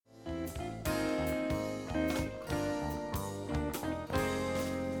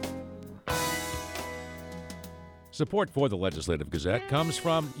Support for the Legislative Gazette comes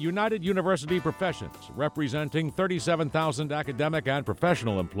from United University Professions, representing 37,000 academic and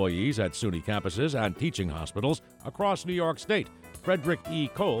professional employees at SUNY campuses and teaching hospitals across New York State. Frederick E.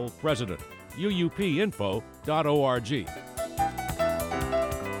 Cole, President. UUPinfo.org.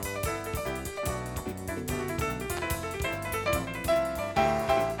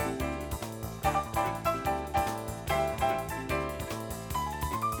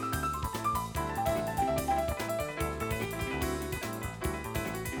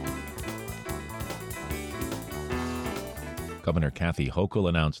 Governor Kathy Hochul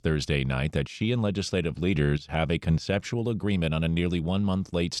announced Thursday night that she and legislative leaders have a conceptual agreement on a nearly 1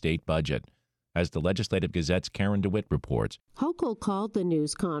 month late state budget. As the Legislative Gazette's Karen DeWitt reports, Hochul called the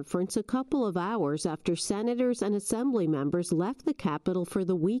news conference a couple of hours after senators and assembly members left the Capitol for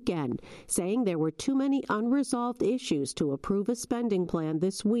the weekend, saying there were too many unresolved issues to approve a spending plan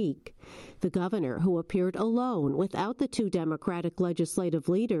this week. The governor, who appeared alone without the two Democratic legislative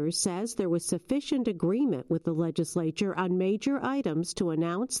leaders, says there was sufficient agreement with the legislature on major items to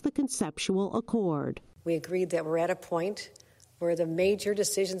announce the conceptual accord. We agreed that we're at a point where the major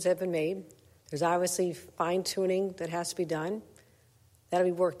decisions have been made. There's obviously fine-tuning that has to be done. That'll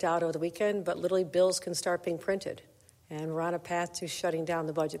be worked out over the weekend, but literally bills can start being printed. And we're on a path to shutting down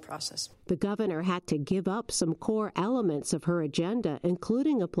the budget process. The governor had to give up some core elements of her agenda,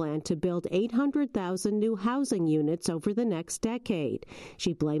 including a plan to build 800,000 new housing units over the next decade.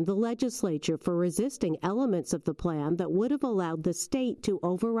 She blamed the legislature for resisting elements of the plan that would have allowed the state to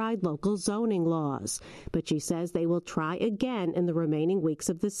override local zoning laws. But she says they will try again in the remaining weeks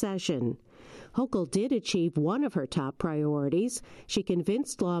of the session. Hochul did achieve one of her top priorities. She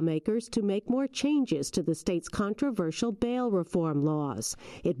convinced lawmakers to make more changes to the state's controversial bail reform laws.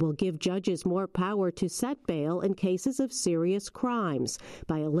 It will give judges more power to set bail in cases of serious crimes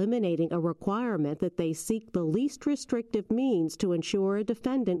by eliminating a requirement that they seek the least restrictive means to ensure a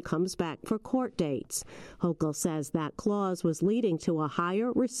defendant comes back for court dates. Hochul says that clause was leading to a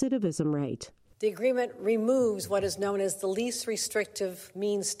higher recidivism rate. The agreement removes what is known as the least restrictive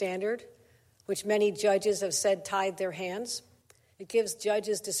means standard, which many judges have said tied their hands. It gives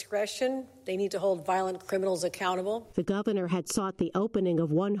judges discretion. They need to hold violent criminals accountable. The governor had sought the opening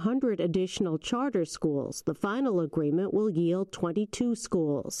of 100 additional charter schools. The final agreement will yield 22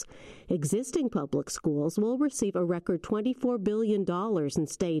 schools. Existing public schools will receive a record $24 billion in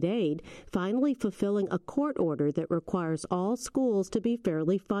state aid, finally fulfilling a court order that requires all schools to be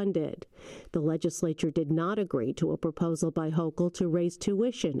fairly funded. The legislature did not agree to a proposal by Hochul to raise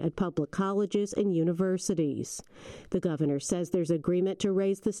tuition at public colleges and universities. The governor says there's agreement to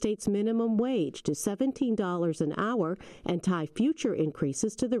raise the state's minimum wage to $17 an hour and tie future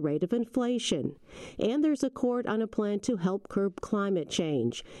increases to the rate of inflation. And there's accord on a plan to help curb climate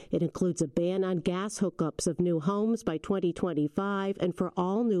change. It includes a ban on gas hookups of new homes by 2025 and for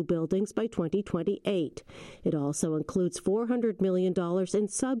all new buildings by 2028. It also includes $400 million in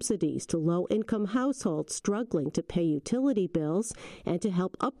subsidies to low-income households struggling to pay utility bills and to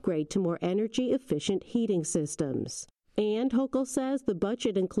help upgrade to more energy-efficient heating systems. And Hochul says the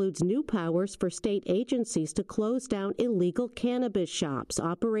budget includes new powers for state agencies to close down illegal cannabis shops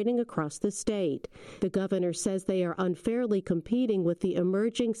operating across the state. The governor says they are unfairly competing with the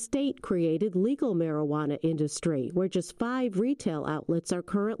emerging state-created legal marijuana industry, where just 5 retail outlets are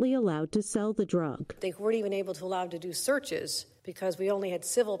currently allowed to sell the drug. They weren't even able to allow to do searches because we only had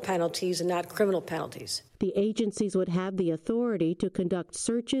civil penalties and not criminal penalties. The agencies would have the authority to conduct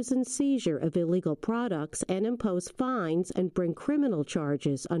searches and seizure of illegal products and impose fines and bring criminal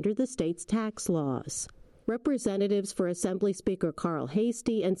charges under the state's tax laws. Representatives for Assembly Speaker Carl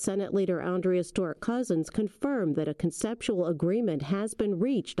Hastie and Senate Leader Andrea Stewart-Cousins confirmed that a conceptual agreement has been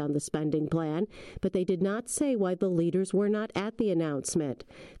reached on the spending plan, but they did not say why the leaders were not at the announcement.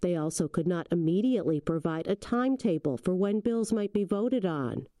 They also could not immediately provide a timetable for when bills might be voted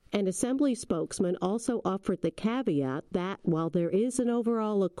on. An Assembly spokesman also offered the caveat that while there is an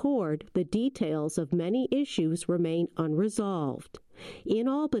overall accord, the details of many issues remain unresolved. In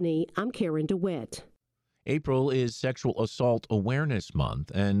Albany, I'm Karen DeWitt. April is Sexual Assault Awareness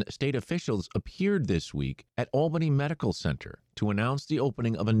Month, and state officials appeared this week at Albany Medical Center to announce the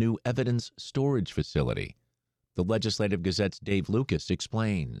opening of a new evidence storage facility. The Legislative Gazette's Dave Lucas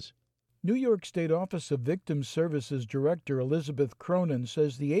explains. New York State Office of Victim Services Director Elizabeth Cronin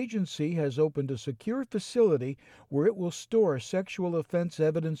says the agency has opened a secure facility where it will store sexual offense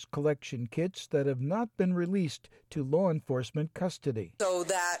evidence collection kits that have not been released to law enforcement custody. So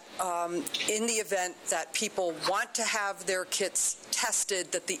that in the event that people want to have their kits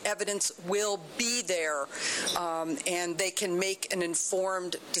tested, that the evidence will be there and they can make an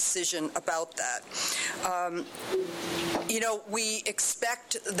informed decision about that. We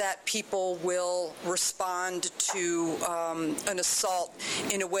expect that people will respond to an assault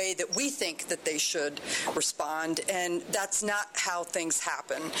in a way that we think that they should respond, and that's not how things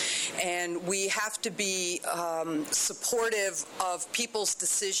happen. And we have to be supportive of people's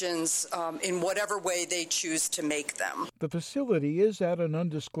decisions in whatever way they choose to make them. The facility is at an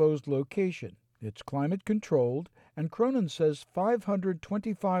undisclosed location. It's climate controlled, and Cronin says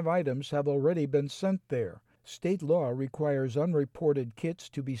 525 items have already been sent there. State law requires unreported kits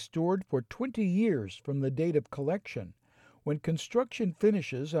to be stored for 20 years from the date of collection. When construction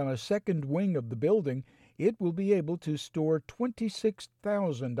finishes on a second wing of the building, it will be able to store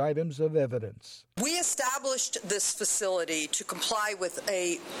 26,000 items of evidence. We established this facility to comply with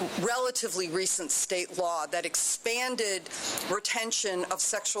a relatively recent state law that expanded retention of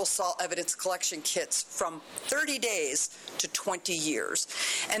sexual assault evidence collection kits from 30 days to 20 years.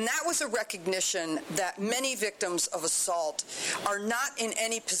 And that was a recognition that many victims of assault are not in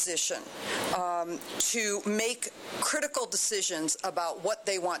any position to make critical decisions about what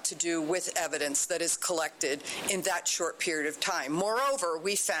they want to do with evidence that is collected in that short period of time. Moreover,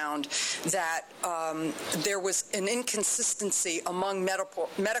 we found that there was an inconsistency among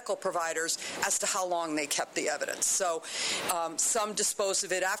medical providers as to how long they kept the evidence. So some disposed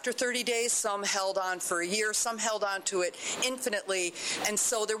of it after 30 days, some held on for a year, some held on to it infinitely, and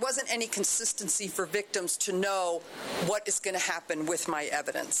so there wasn't any consistency for victims to know what is going to happen with my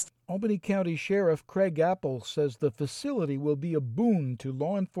evidence. Albany County Sheriff Craig Apple says the facility will be a boon to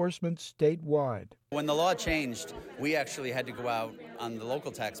law enforcement statewide. When the law changed, we actually had to go out on the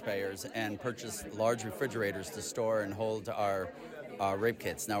local taxpayers and purchase large refrigerators to store and hold our rape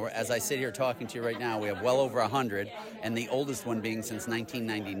kits. Now, as I sit here talking to you right now, we have well over 100, and the oldest one being since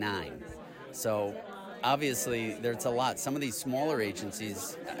 1999. So obviously, there's a lot. Some of these smaller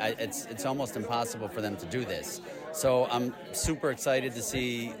agencies, it's almost impossible for them to do this. So I'm super excited to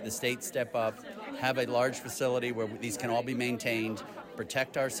see the state step up, have a large facility where these can all be maintained,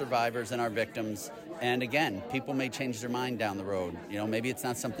 protect our survivors and our victims. And again, people may change their mind down the road. Maybe it's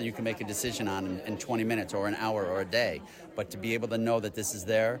not something you can make a decision on in 20 minutes or an hour or a day. But to be able to know that this is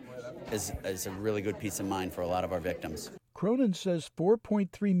there is a really good peace of mind for a lot of our victims. Cronin says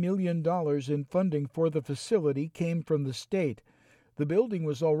 $4.3 million in funding for the facility came from the state. The building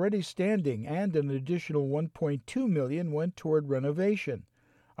was already standing, and an additional $1.2 million went toward renovation.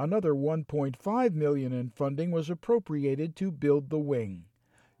 Another $1.5 million in funding was appropriated to build the wing.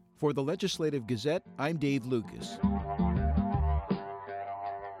 For the Legislative Gazette, I'm Dave Lucas.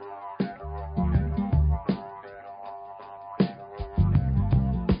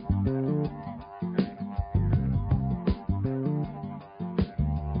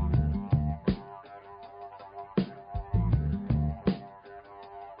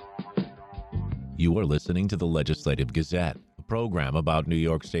 You are listening to the Legislative Gazette, a program about New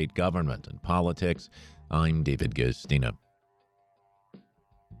York State government and politics. I'm David Gastina.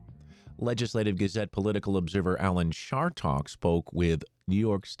 Legislative Gazette political observer Alan Chartock spoke with New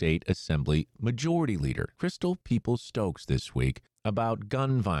York State Assembly Majority Leader Crystal Peoples-Stokes this week about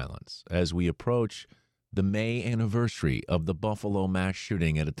gun violence as we approach the May anniversary of the Buffalo mass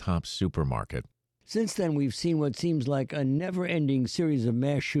shooting at a Tops supermarket. Since then, we've seen what seems like a never-ending series of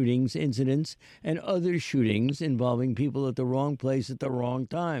mass shootings, incidents, and other shootings involving people at the wrong place at the wrong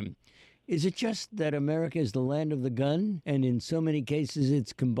time. Is it just that America is the land of the gun, and in so many cases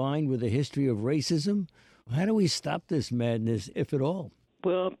it's combined with a history of racism? How do we stop this madness, if at all?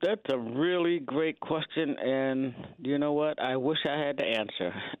 Well, that's a really great question, and you know what? I wish I had the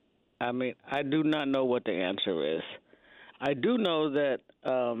answer. I mean, I do not know what the answer is. I do know that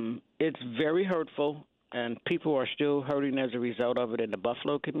it's very hurtful, and people are still hurting as a result of it in the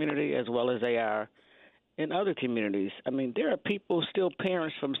Buffalo community as well as they are in other communities. I mean, there are people, still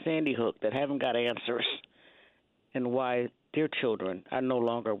parents from Sandy Hook, that haven't got answers and why their children are no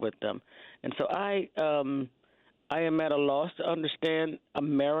longer with them. And so I am at a loss to understand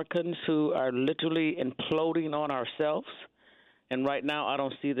Americans who are literally imploding on ourselves. And right now I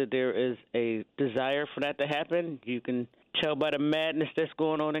don't see that there is a desire for that to happen. You can tell by the madness that's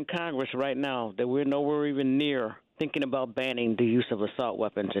going on in Congress right now that we're nowhere even near thinking about banning the use of assault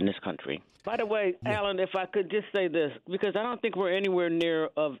weapons in this country. By the way, Alan, if I could just say this, because I don't think we're anywhere near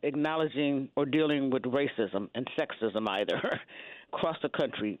of acknowledging or dealing with racism and sexism either. Across the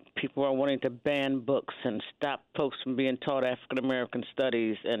country, people are wanting to ban books and stop folks from being taught African-American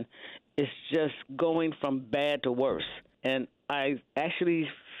studies, and it's just going from bad to worse. And I actually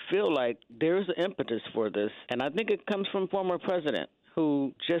feel like there's an impetus for this, and I think it comes from former president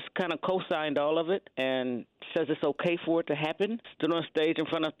who just kind of co-signed all of it and says it's okay for it to happen, stood on stage in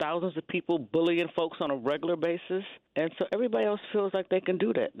front of thousands of people bullying folks on a regular basis. And so everybody else feels like they can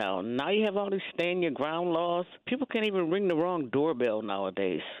do that now. Now you have all these stand-your-ground laws. People can't even ring the wrong doorbell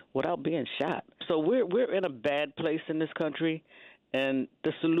nowadays without being shot. So we're in a bad place in this country, and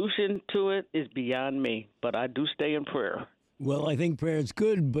the solution to it is beyond me, but I do stay in prayer. Well, I think prayer is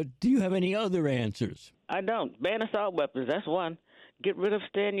good, but do you have any other answers? I don't. Ban assault weapons, that's one. Get rid of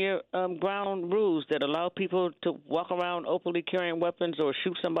stand-your-ground rules that allow people to walk around openly carrying weapons or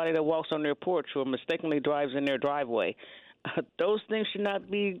shoot somebody that walks on their porch or mistakenly drives in their driveway. Those things should not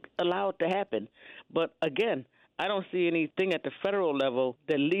be allowed to happen. But, again, I don't see anything at the federal level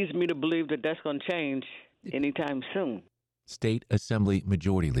that leads me to believe that that's going to change anytime soon. State Assembly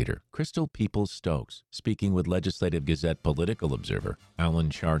Majority Leader Crystal Peoples-Stokes speaking with Legislative Gazette political observer Alan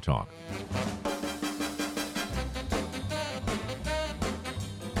Chartock.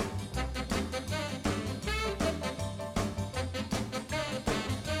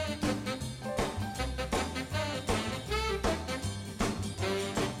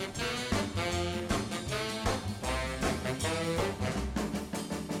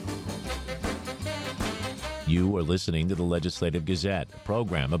 You are listening to the Legislative Gazette, a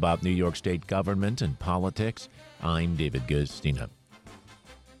program about New York State government and politics. I'm David Gustina.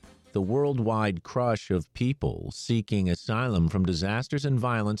 The worldwide crush of people seeking asylum from disasters and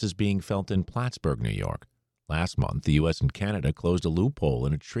violence is being felt in Plattsburgh, New York. Last month, the U.S. and Canada closed a loophole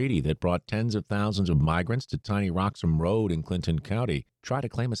in a treaty that brought tens of thousands of migrants to tiny Roxham Road in Clinton County to try to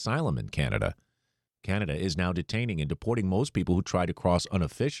claim asylum in Canada. Canada is now detaining and deporting most people who try to cross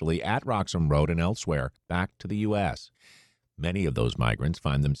unofficially at Roxham Road and elsewhere back to the U.S. Many of those migrants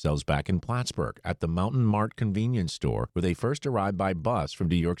find themselves back in Plattsburgh at the Mountain Mart convenience store where they first arrived by bus from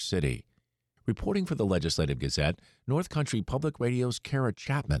New York City. Reporting for the Legislative Gazette, North Country Public Radio's Kara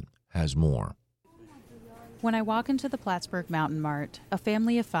Chapman has more. When I walk into the Plattsburgh Mountain Mart, a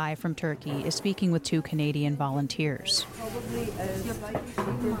family of 5 from Turkey is speaking with 2 Canadian volunteers. Probably a slightly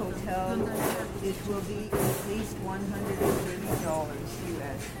cheaper hotel. It will be at least $130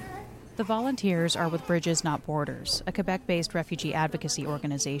 U.S. The volunteers are with Bridges Not Borders, a Quebec-based refugee advocacy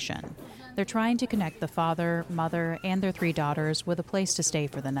organization. They're trying to connect the father, mother, and their 3 daughters with a place to stay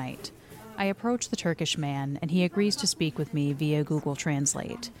for the night. I approach the Turkish man, and he agrees to speak with me via Google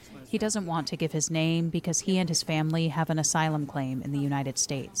Translate. He doesn't want to give his name because he and his family have an asylum claim in the United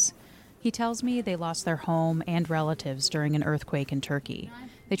States. He tells me they lost their home and relatives during an earthquake in Turkey.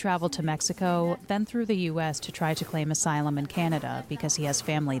 They traveled to Mexico, then through the U.S. to try to claim asylum in Canada because he has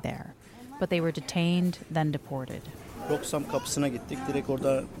family there. But they were detained, then deported. We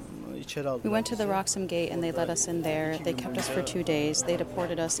went to the Roxham Gate and they let us in there. They kept us for 2 days. They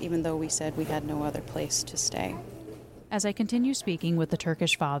deported us even though we said we had no other place to stay. As I continue speaking with the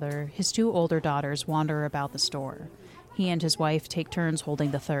Turkish father, his 2 older daughters wander about the store. He and his wife take turns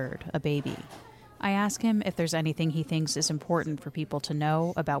holding the third, a baby. I ask him if there's anything he thinks is important for people to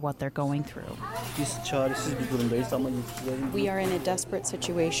know about what they're going through. We are in a desperate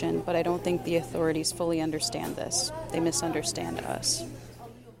situation, but I don't think the authorities fully understand this. They misunderstand us.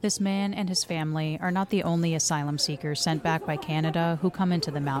 This man and his family are not the only asylum seekers sent back by Canada who come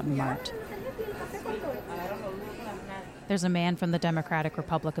into the Mountain Mart. There's a man from the Democratic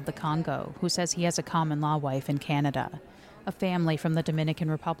Republic of the Congo who says he has a common-law wife in Canada, a family from the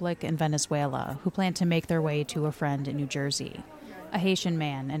Dominican Republic and Venezuela who plan to make their way to a friend in New Jersey, a Haitian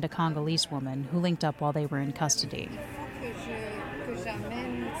man and a Congolese woman who linked up while they were in custody.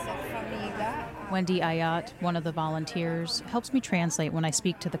 Wendy Ayat, one of the volunteers, helps me translate when I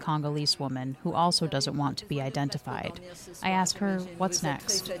speak to the Congolese woman, who also doesn't want to be identified. I ask her, what's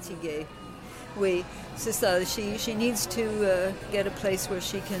next? Oui, c'est ça. She needs to get a place where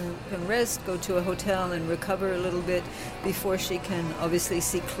she can rest, go to a hotel and recover a little bit before she can obviously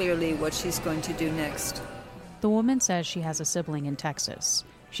see clearly what she's going to do next. The woman says she has a sibling in Texas.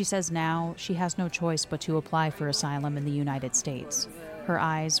 She says now she has no choice but to apply for asylum in the United States. Her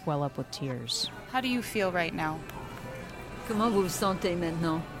eyes well up with tears. How do you feel right now? Comment vous vous sentez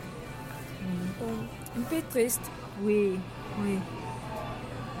maintenant? Un peu triste. Oui, oui.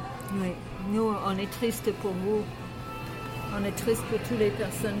 Oui. Nous, on est triste pour vous. On est triste pour toutes les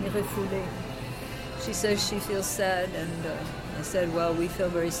personnes refoulées. She says she feels sad, and I said, well, we feel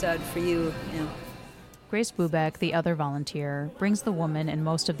very sad for you. Yeah. Grace Bubeck, the other volunteer, brings the woman and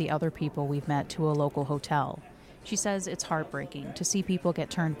most of the other people we've met to a local hotel. She says it's heartbreaking to see people get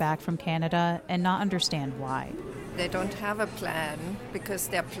turned back from Canada and not understand why. They don't have a plan because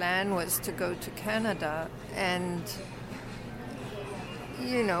their plan was to go to Canada, and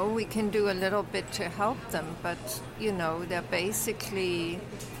we can do a little bit to help them, but they're basically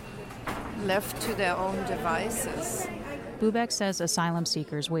left to their own devices. Bubeck says asylum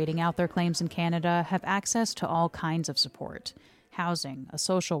seekers waiting out their claims in Canada have access to all kinds of support: housing, a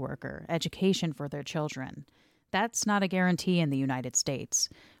social worker, education for their children. That's not a guarantee in the United States.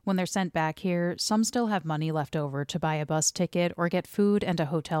 When they're sent back here, some still have money left over to buy a bus ticket or get food and a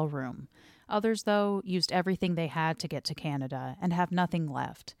hotel room. Others, though, used everything they had to get to Canada and have nothing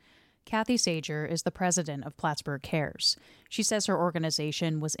left. Kathy Sager is the president of Plattsburgh Cares. She says her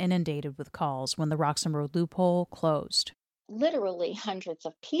organization was inundated with calls when the Roxham Road loophole closed. Literally hundreds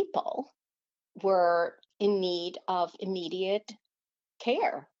of people were in need of immediate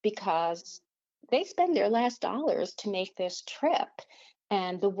care because they spend their last dollars to make this trip.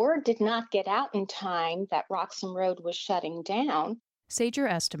 And the word did not get out in time that Roxham Road was shutting down. Sager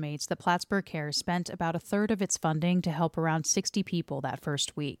estimates that Plattsburgh Cares spent about a third of its funding to help around 60 people that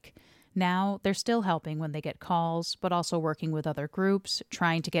first week. Now, they're still helping when they get calls, but also working with other groups,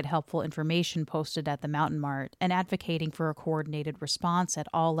 trying to get helpful information posted at the Mountain Mart, and advocating for a coordinated response at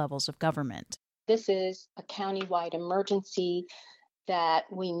all levels of government. This is a countywide emergency that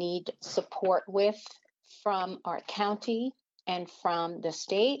we need support with from our county and from the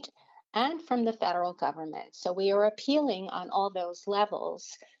state and from the federal government. So we are appealing on all those levels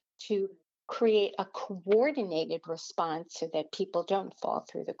to create a coordinated response so that people don't fall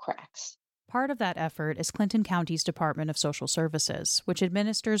through the cracks. Part of that effort is Clinton County's Department of Social Services, which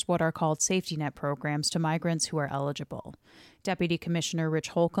administers what are called safety net programs to migrants who are eligible. Deputy Commissioner Rich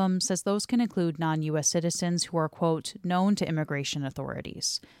Holcomb says those can include non-U.S. citizens who are, quote, known to immigration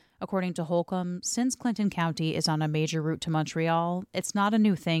authorities. According to Holcomb, since Clinton County is on a major route to Montreal, it's not a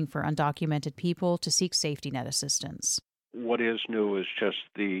new thing for undocumented people to seek safety net assistance. What is new is just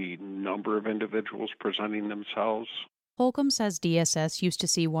the number of individuals presenting themselves. Holcomb says DSS used to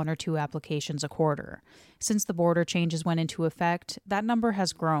see 1 or 2 applications a quarter. Since the border changes went into effect, that number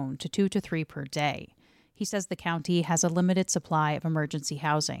has grown to 2 to 3 per day. He says the county has a limited supply of emergency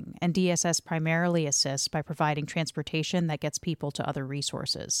housing, and DSS primarily assists by providing transportation that gets people to other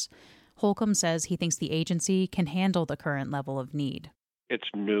resources. Holcomb says he thinks the agency can handle the current level of need. It's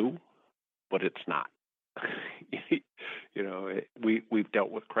new, but it's not. We've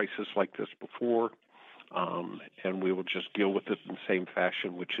dealt with crisis like this before, and we will just deal with it in the same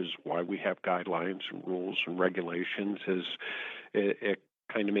fashion, which is why we have guidelines and rules and regulations. It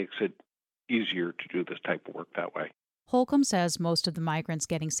kind of makes it easier to do this type of work that way. Holcomb says most of the migrants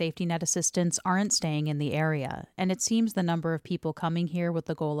getting safety net assistance aren't staying in the area, and it seems the number of people coming here with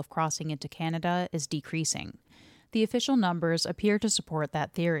the goal of crossing into Canada is decreasing. The official numbers appear to support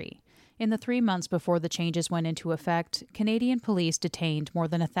that theory. In the 3 months before the changes went into effect, Canadian police detained more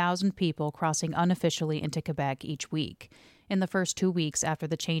than 1,000 people crossing unofficially into Quebec each week. In the first 2 weeks after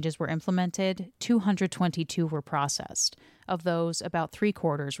the changes were implemented, 222 were processed. Of those, about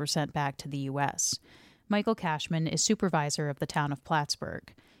 3/4 were sent back to the U.S. Michael Cashman is supervisor of the town of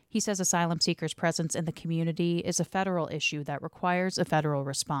Plattsburgh. He says asylum seekers' presence in the community is a federal issue that requires a federal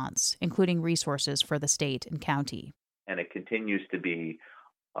response, including resources for the state and county. And it continues to be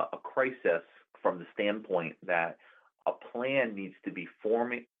a crisis from the standpoint that a plan needs to be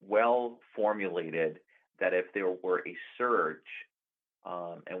well formulated, that if there were a surge,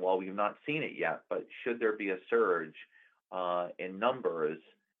 and while we've not seen it yet, but should there be a surge in numbers,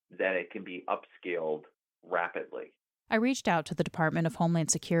 that it can be upscaled rapidly. I reached out to the Department of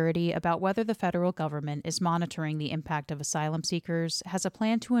Homeland Security about whether the federal government is monitoring the impact of asylum seekers, has a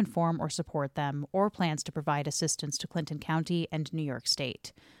plan to inform or support them, or plans to provide assistance to Clinton County and New York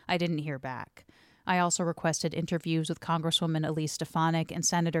State. I didn't hear back. I also requested interviews with Congresswoman Elise Stefanik and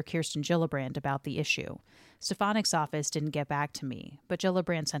Senator Kirsten Gillibrand about the issue. Stefanik's office didn't get back to me, but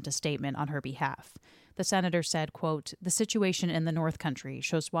Gillibrand sent a statement on her behalf. The senator said, quote, "The situation in the North Country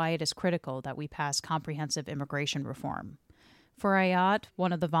shows why it is critical that we pass comprehensive immigration reform." For Ayat,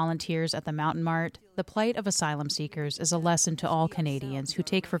 one of the volunteers at the Mountain Mart, the plight of asylum seekers is a lesson to all Canadians who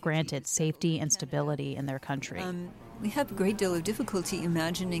take for granted safety and stability in their country. We have a great deal of difficulty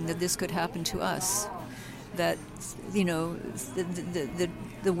imagining that this could happen to us, that,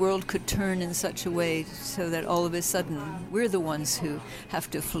 the world could turn in such a way so that all of a sudden we're the ones who have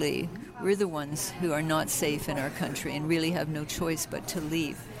to flee. We're the ones who are not safe in our country and really have no choice but to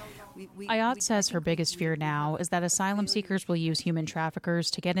leave. Ayat says her biggest fear now is that asylum seekers will use human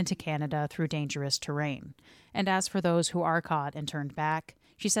traffickers to get into Canada through dangerous terrain. And as for those who are caught and turned back,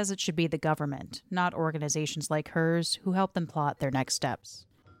 she says it should be the government, not organizations like hers, who help them plot their next steps.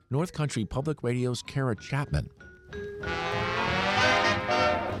 North Country Public Radio's Kara Chapman.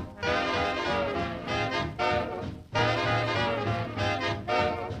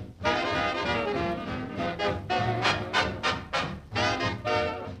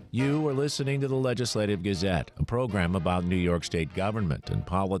 You are listening to the Legislative Gazette, a program about New York State government and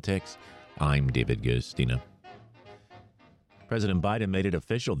politics. I'm David Gustina. President Biden made it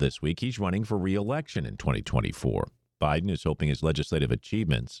official this week. He's running for re-election in 2024. Biden is hoping his legislative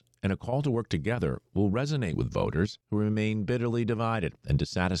achievements and a call to work together will resonate with voters who remain bitterly divided and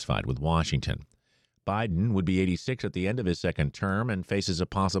dissatisfied with Washington. Biden would be 86 at the end of his second term and faces a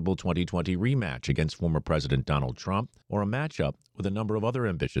possible 2020 rematch against former President Donald Trump or a matchup with a number of other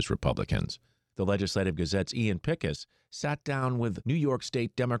ambitious Republicans. The Legislative Gazette's Ian Pickus sat down with New York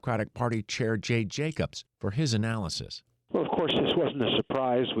State Democratic Party Chair Jay Jacobs for his analysis. Well, of course, this wasn't a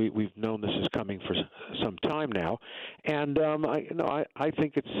surprise. We've known this is coming for some time now, and I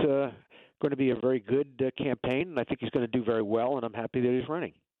think it's going to be a very good campaign, and I think he's going to do very well, and I'm happy that he's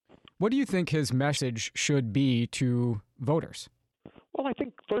running. What do you think his message should be to voters? Well, I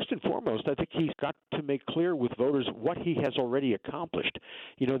think first and foremost, I think he's got to make clear with voters what he has already accomplished.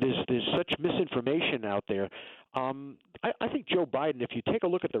 You know, there's such misinformation out there. I think Joe Biden, if you take a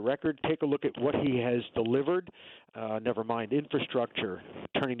look at the record, take a look at what he has delivered, never mind infrastructure,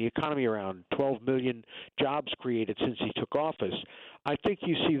 turning the economy around, 12 million jobs created since he took office. I think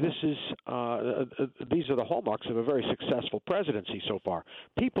you see these are the hallmarks of a very successful presidency so far.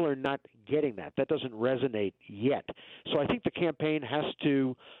 People are not getting that. That doesn't resonate yet. So I think the campaign has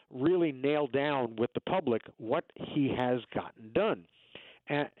to really nail down with the public what he has gotten done.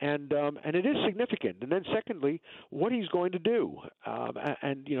 And it is significant. And then secondly, what he's going to do.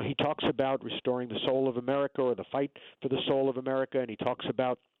 And you know, he talks about restoring the soul of America, or the fight for the soul of America, and he talks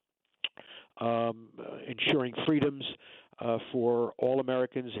about ensuring freedoms for all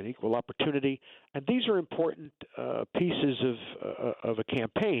Americans and equal opportunity. And these are important pieces of a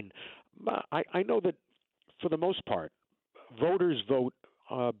campaign. I know that for the most part, voters vote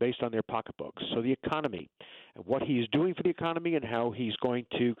based on their pocketbooks. So the economy, and what he is doing for the economy and how he's going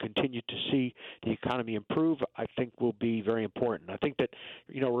to continue to see the economy improve, I think will be very important. I think that,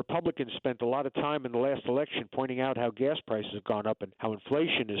 you know, Republicans spent a lot of time in the last election pointing out how gas prices have gone up and how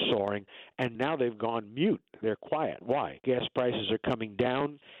inflation is soaring, and now they've gone mute. They're quiet. Why? Gas prices are coming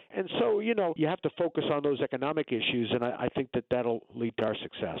down. And so, you know, you have to focus on those economic issues, and I think that that'll lead to our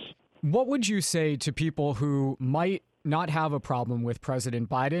success. What would you say to people who might not have a problem with President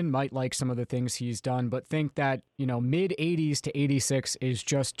Biden, might like some of the things he's done, but think that, you know, mid-80s to 86 is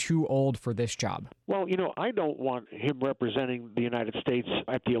just too old for this job? Well, you know, I don't want him representing the United States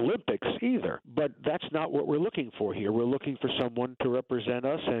at the Olympics either, but that's not what we're looking for here. We're looking for someone to represent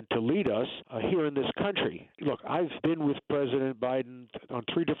us and to lead us here in this country. Look, I've been with President Biden on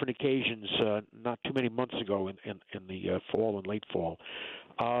 3 different occasions, not too many months ago in the fall and late fall.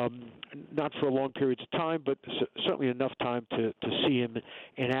 Not for long periods of time, but certainly enough time to see him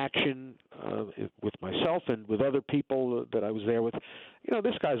in action with myself and with other people that I was there with. You know,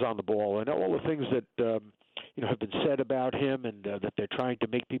 this guy's on the ball, and all the things that you know, have been said about him, and that they're trying to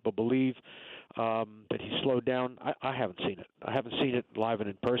make people believe that he's slowed down. I haven't seen it. I haven't seen it live and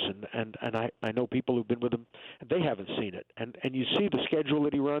in person, and I know people who've been with him, and they haven't seen it. And you see the schedule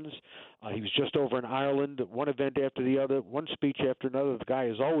that he runs. He was just over in Ireland, one event after the other, one speech after another. The guy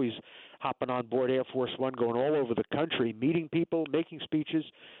is always hopping on board Air Force One, going all over the country, meeting people, making speeches.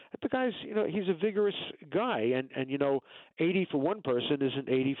 The guy's, you know, he's a vigorous guy, and you know, 80 for one person isn't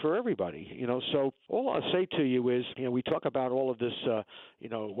 80 for everybody, you know. So all I'll say to you is, you know, we talk about all of this, you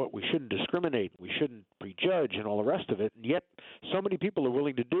know, what we shouldn't discriminate, we shouldn't prejudge, and all the rest of it, and yet so many people are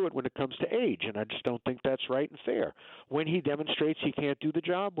willing to do it when it comes to age, and I just don't think that's right and fair. When he demonstrates he can't do the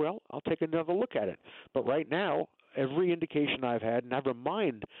job, well, I'll take another look at it. But right now, every indication I've had, and I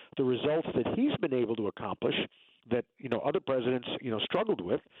remind the results that he's been able to accomplish that, you know, other presidents, you know, struggled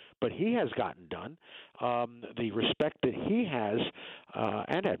with, but he has gotten done. The respect that he has,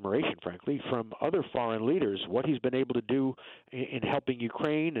 and admiration, frankly, from other foreign leaders, what he's been able to do in helping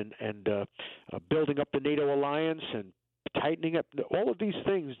Ukraine and building up the NATO alliance and tightening up, all of these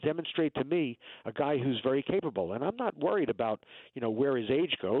things demonstrate to me a guy who's very capable. And I'm not worried about, you know, where his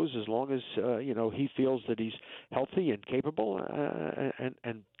age goes, as long as, you know, he feels that he's healthy and capable,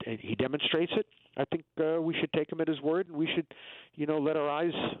 and he demonstrates it. I think we should take him at his word, and we should, you know, let our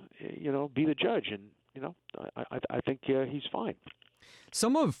eyes, you know, be the judge. And, you know, I think he's fine.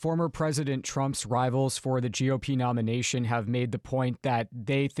 Some of former President Trump's rivals for the GOP nomination have made the point that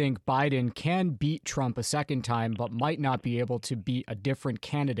they think Biden can beat Trump a second time, but might not be able to beat a different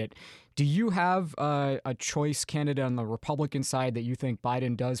candidate. Do you have a choice candidate on the Republican side that you think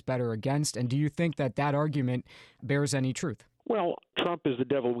Biden does better against? And do you think that that argument bears any truth? Well, Trump is the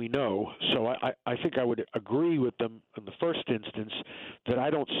devil we know, so I think I would agree with them in the first instance that I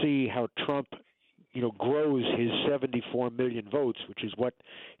don't see how Trump grows his 74 million votes, which is what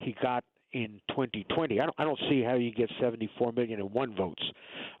he got in 2020. I don't see how you get 74 million and one votes.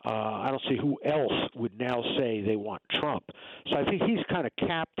 I don't see who else would now say they want Trump. So I think he's kind of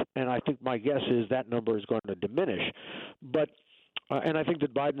capped, and I think my guess is that number is going to diminish. But and I think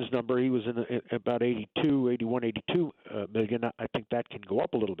that Biden's number, he was in about 81, 82 million. I think that can go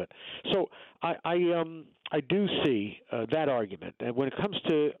up a little bit. So I do see that argument. And when it comes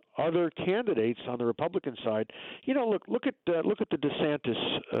to other candidates on the Republican side, look at the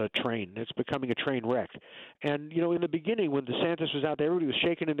DeSantis train. It's becoming a train wreck. And in the beginning, when DeSantis was out there, everybody was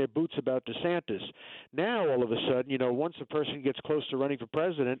shaking in their boots about DeSantis. Now, all of a sudden, once a person gets close to running for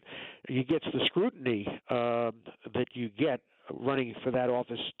president, he gets the scrutiny that you get running for that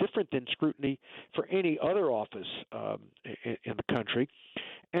office, different than scrutiny for any other office in the country.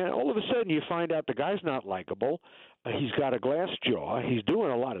 And all of a sudden you find out the guy's not likable. He's got a glass jaw. He's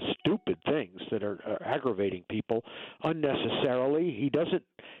doing a lot of stupid things that are aggravating people unnecessarily. He doesn't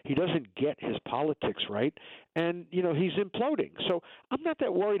get his politics right, and he's imploding. So I'm not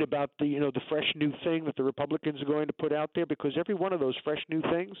that worried about the fresh new thing that the Republicans are going to put out there, because every one of those fresh new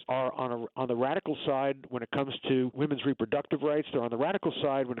things are on the radical side when it comes to women's reproductive rights. They're on the radical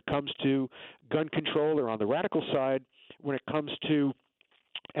side when it comes to gun control. They're on the radical side when it comes to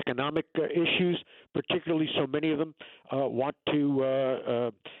economic issues, particularly so many of them want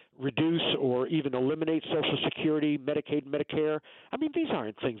to reduce or even eliminate Social Security, Medicaid, Medicare. I mean, these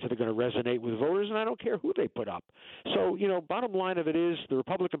aren't things that are going to resonate with voters, and I don't care who they put up. So, bottom line of it is the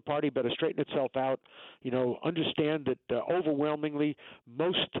Republican Party better straighten itself out, understand that overwhelmingly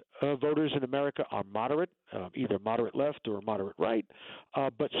most voters in America are moderate, either moderate left or moderate right,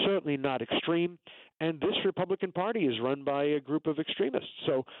 but certainly not extreme. And this Republican Party is run by a group of extremists.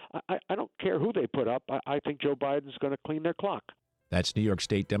 So I don't care who they put up. I think Joe Biden's going to clean their clock. That's New York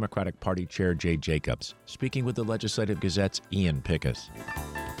State Democratic Party Chair Jay Jacobs speaking with the Legislative Gazette's Ian Pickus.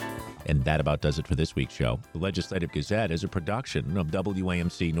 And that about does it for this week's show. The Legislative Gazette is a production of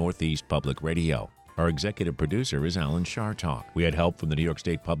WAMC Northeast Public Radio. Our executive producer is Alan Chartock. We had help from the New York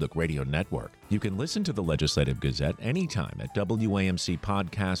State Public Radio Network. You can listen to the Legislative Gazette anytime at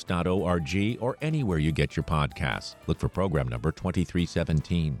WAMCpodcast.org or anywhere you get your podcasts. Look for program number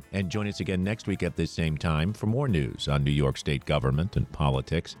 2317. And join us again next week at this same time for more news on New York State government and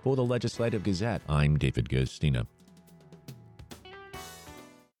politics. For the Legislative Gazette, I'm David Gostina.